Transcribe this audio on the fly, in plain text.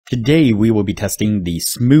Today we will be testing the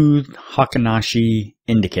smooth Heikin Ashi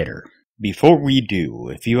indicator. Before we do,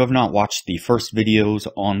 if you have not watched the first videos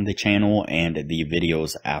on the channel and the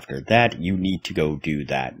videos after that, you need to go do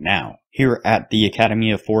that now. Here at the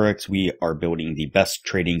Academy of Forex, we are building the best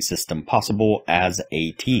trading system possible as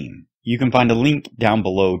a team. You can find a link down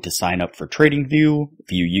below to sign up for TradingView.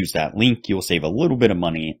 If you use that link, you'll save a little bit of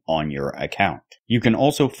money on your account. You can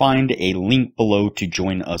also find a link below to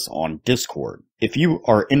join us on Discord. If you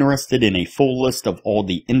are interested in a full list of all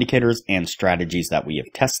the indicators and strategies that we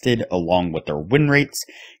have tested along with their win rates,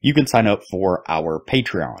 you can sign up for our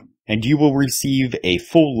Patreon. And you will receive a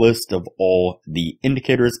full list of all the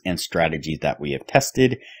indicators and strategies that we have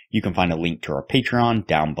tested. You can find a link to our Patreon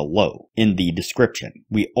down below in the description.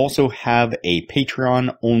 We also have a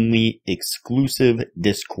Patreon-only exclusive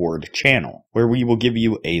Discord channel where we will give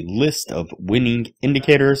you a list of winning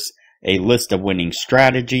indicators, a list of winning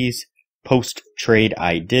strategies, post trade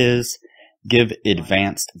ideas, give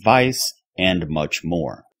advanced advice, and much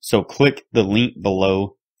more. So click the link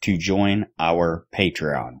below to join our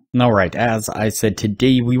Patreon. Alright, as I said,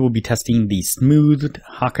 today we will be testing the smooth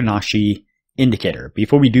Heikin Ashi indicator.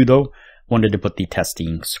 Before we do though, wanted to put the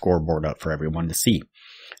testing scoreboard up for everyone to see.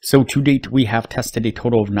 So to date, we have tested a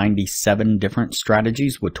total of 97 different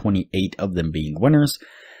strategies, with 28 of them being winners.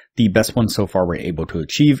 The best ones so far were able to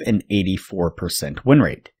achieve an 84% win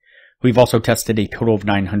rate. We've also tested a total of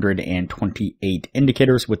 928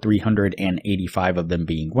 indicators, with 385 of them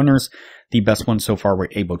being winners. The best ones so far were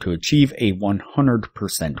able to achieve a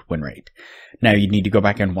 100% win rate. Now you need to go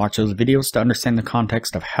back and watch those videos to understand the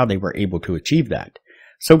context of how they were able to achieve that.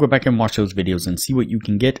 So go back and watch those videos and see what you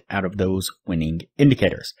can get out of those winning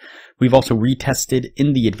indicators. We've also retested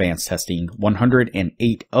in the advanced testing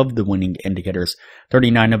 108 of the winning indicators.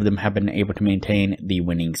 39 of them have been able to maintain the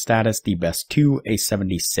winning status, the best two, a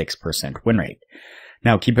 76% win rate.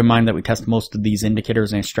 Now keep in mind that we test most of these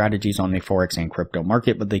indicators and strategies on the Forex and crypto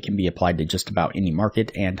market, but they can be applied to just about any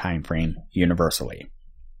market and time frame universally.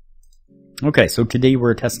 Okay, so today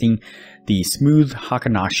we're testing the smooth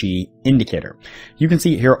Heikin Ashi indicator. You can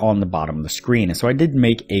see it here on the bottom of the screen. And so I did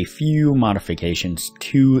make a few modifications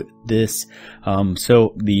to this.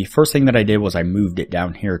 So the first thing that I did was I moved it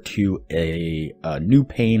down here to a new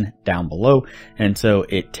pane down below. And so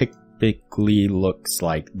it typically looks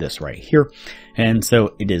like this right here. And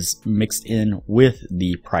so it is mixed in with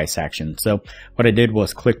the price action. So what I did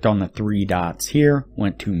was clicked on the three dots here,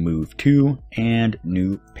 went to move to, and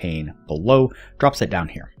new pane below, drops it down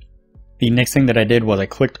here. The next thing that I did was I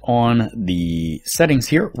clicked on the settings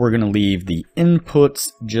here. We're going to leave the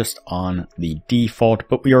inputs just on the default,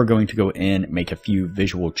 but we are going to go in and make a few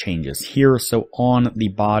visual changes here. So on the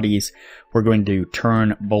bodies, we're going to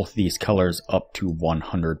turn both these colors up to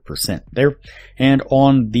 100% there. And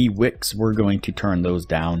on the wicks, we're going to turn those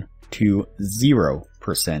down to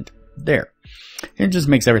 0% there. It just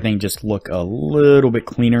makes everything just look a little bit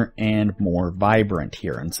cleaner and more vibrant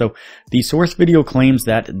here. And so the source video claims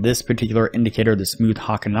that this particular indicator, the smooth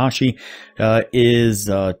Heikin Ashi, is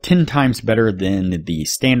 10 times better than the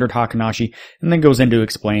standard Heikin Ashi, and then goes into to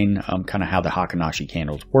explain kind of how the Heikin Ashi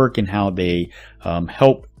candles work and how they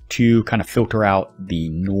help to kind of filter out the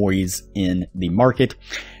noise in the market.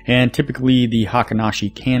 And typically the Heikin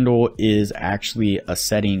Ashi candle is actually a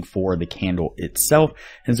setting for the candle itself.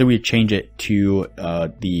 And so we change it to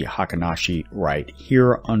the Heikin Ashi right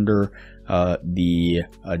here under the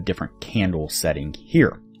different candle setting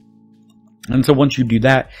here. And so once you do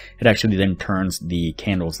that, it actually then turns the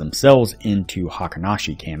candles themselves into Heikin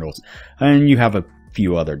Ashi candles. And you have a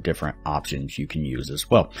few other different options you can use as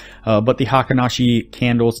well. But the Heikin Ashi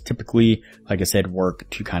candles typically, like I said, work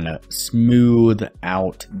to kind of smooth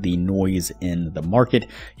out the noise in the market.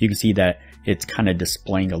 You can see that it's kind of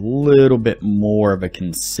displaying a little bit more of a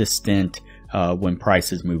consistent when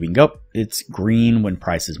price is moving up, it's green. When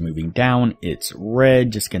price is moving down, it's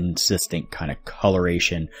red. Just consistent kind of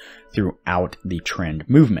coloration throughout the trend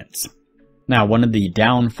movements. Now, one of the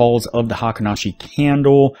downfalls of the Heikin Ashi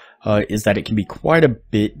candle is that it can be quite a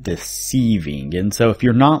bit deceiving. And so if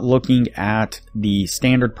you're not looking at the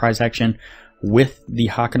standard price action with the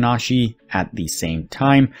Heikin Ashi at the same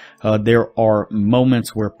time, there are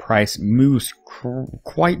moments where price moves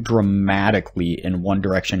quite dramatically in one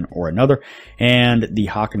direction or another, and the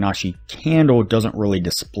Heikin Ashi candle doesn't really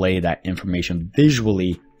display that information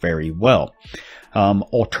visually very well.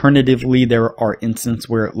 Alternatively, there are instances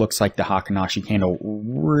where it looks like the Heikin Ashi candle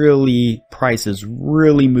price is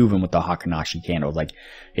really moving with the Heikin Ashi candle, like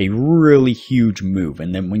a really huge move.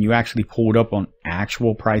 And then when you actually pull it up on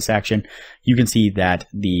actual price action, you can see that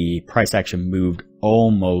the price action moved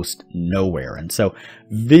almost nowhere. And so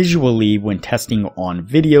visually, when testing on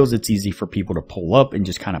videos, it's easy for people to pull up and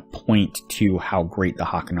just kind of point to how great the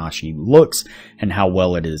Heikin Ashi looks and how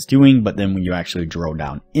well it is doing. But then when you actually drill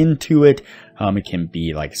down into it, it can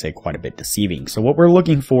be, like I say, quite a bit deceiving. So what we're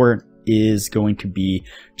looking for is going to be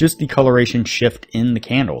just the coloration shift in the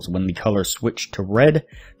candles. When the colors switch to red,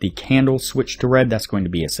 the candles switch to red, that's going to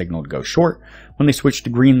be a signal to go short. When they switch to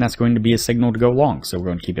green, that's going to be a signal to go long. So we're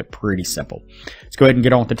going to keep it pretty simple. Let's go ahead and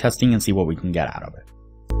get on with the testing and see what we can get out of it.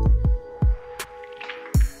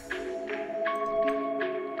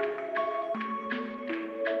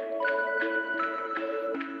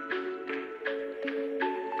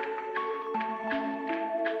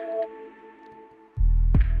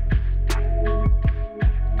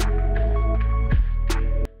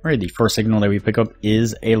 Alright, the first signal that we pick up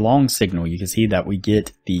is a long signal. You can see that we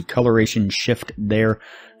get the coloration shift there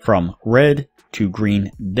from red to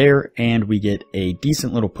green there, and we get a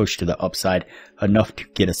decent little push to the upside, enough to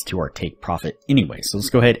get us to our take profit anyway. So let's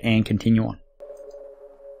go ahead and continue on.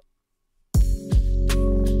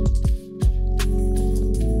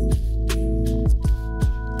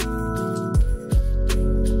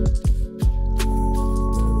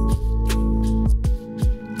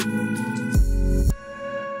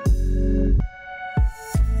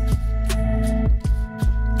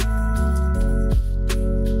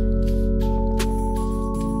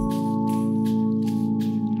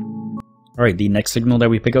 Alright, the next signal that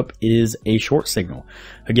we pick up is a short signal.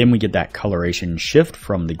 Again, we get that coloration shift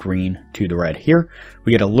from the green to the red here.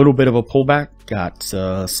 We get a little bit of a pullback, got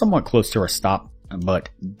somewhat close to our stop, but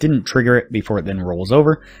didn't trigger it before it then rolls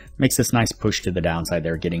over. Makes this nice push to the downside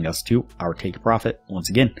there, getting us to our take profit once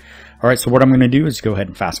again. Alright, so what I'm going to do is go ahead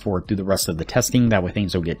and fast forward through the rest of the testing. That way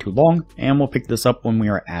things don't get too long, and we'll pick this up when we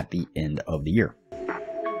are at the end of the year.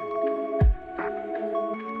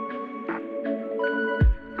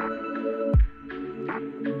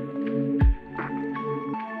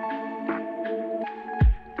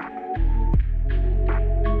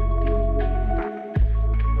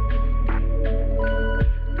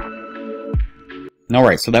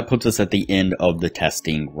 Alright, so that puts us at the end of the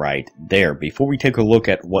testing right there. Before we take a look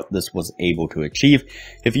at what this was able to achieve,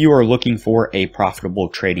 if you are looking for a profitable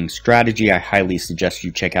trading strategy, I highly suggest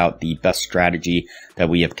you check out the best strategy that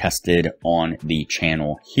we have tested on the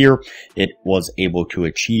channel here. It was able to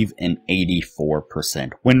achieve an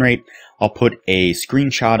 84% win rate. I'll put a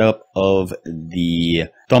screenshot up of the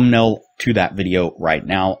thumbnail to that video right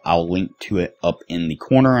now. I'll link to it up in the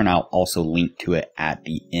corner, and I'll also link to it at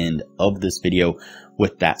the end of this video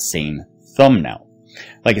with that same thumbnail.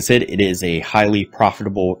 Like I said, it is a highly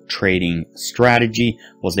profitable trading strategy.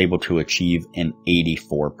 Was able to achieve an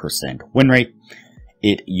 84% win rate.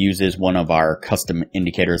 It uses one of our custom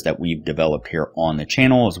indicators that we've developed here on the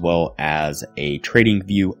channel, as well as a trading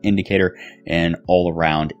view indicator, and all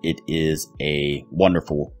around it is a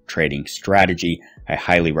wonderful trading strategy. I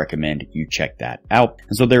highly recommend you check that out.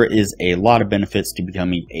 And so there is a lot of benefits to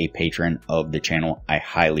becoming a patron of the channel. I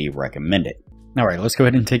highly recommend it. Alright, let's go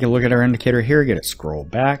ahead and take a look at our indicator here, get it scroll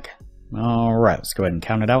back. Alright, let's go ahead and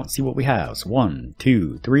count it out and see what we have. So 1,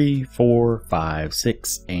 2, 3, 4, 5,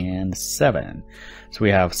 6, and 7. So we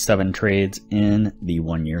have 7 trades in the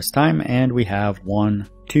 1 year's time, and we have 1,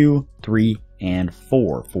 2, 3, and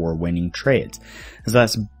 4 winning trades. So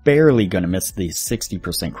that's barely going to miss the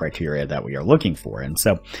 60% criteria that we are looking for. And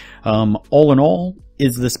so, all in all,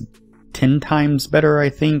 is this 10 times better? I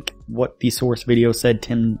think what the source video said,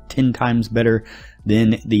 10 times better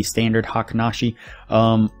than the standard Heikin Ashi.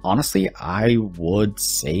 Honestly, I would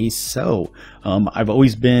say so. I've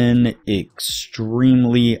always been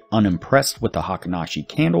extremely unimpressed with the Heikin Ashi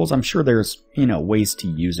candles. I'm sure there's, ways to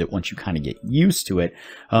use it once you kind of get used to it.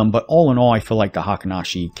 But all in all, I feel like the Heikin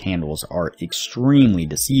Ashi candles are extremely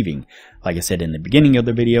deceiving, like I said in the beginning of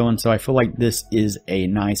the video. And so I feel like this is a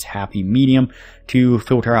nice happy medium to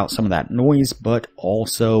filter out some of that noise, but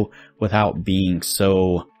also without being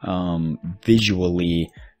so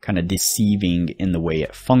visually kind of deceiving in the way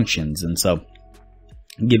it functions. And so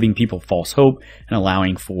giving people false hope and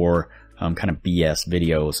allowing for kind of BS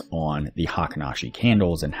videos on the Heikin Ashi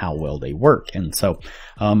candles and how well they work. And so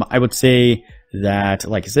I would say that,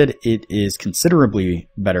 like I said, it is considerably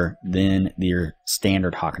better than your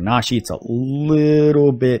standard Heikin Ashi. It's a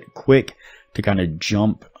little bit quick to kind of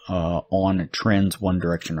jump on trends one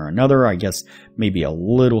direction or another. I guess maybe a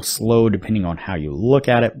little slow depending on how you look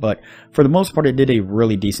at it, but for the most part it did a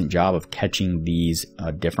really decent job of catching these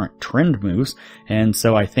different trend moves, and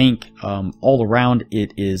so I think all around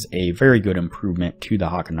it is a very good improvement to the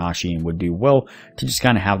Heikin Ashi, and would do well to just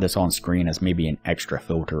kind of have this on screen as maybe an extra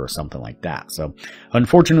filter or something like that. So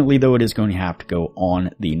unfortunately though, it is going to have to go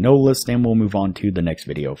on the no list, and we'll move on to the next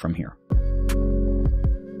video from here.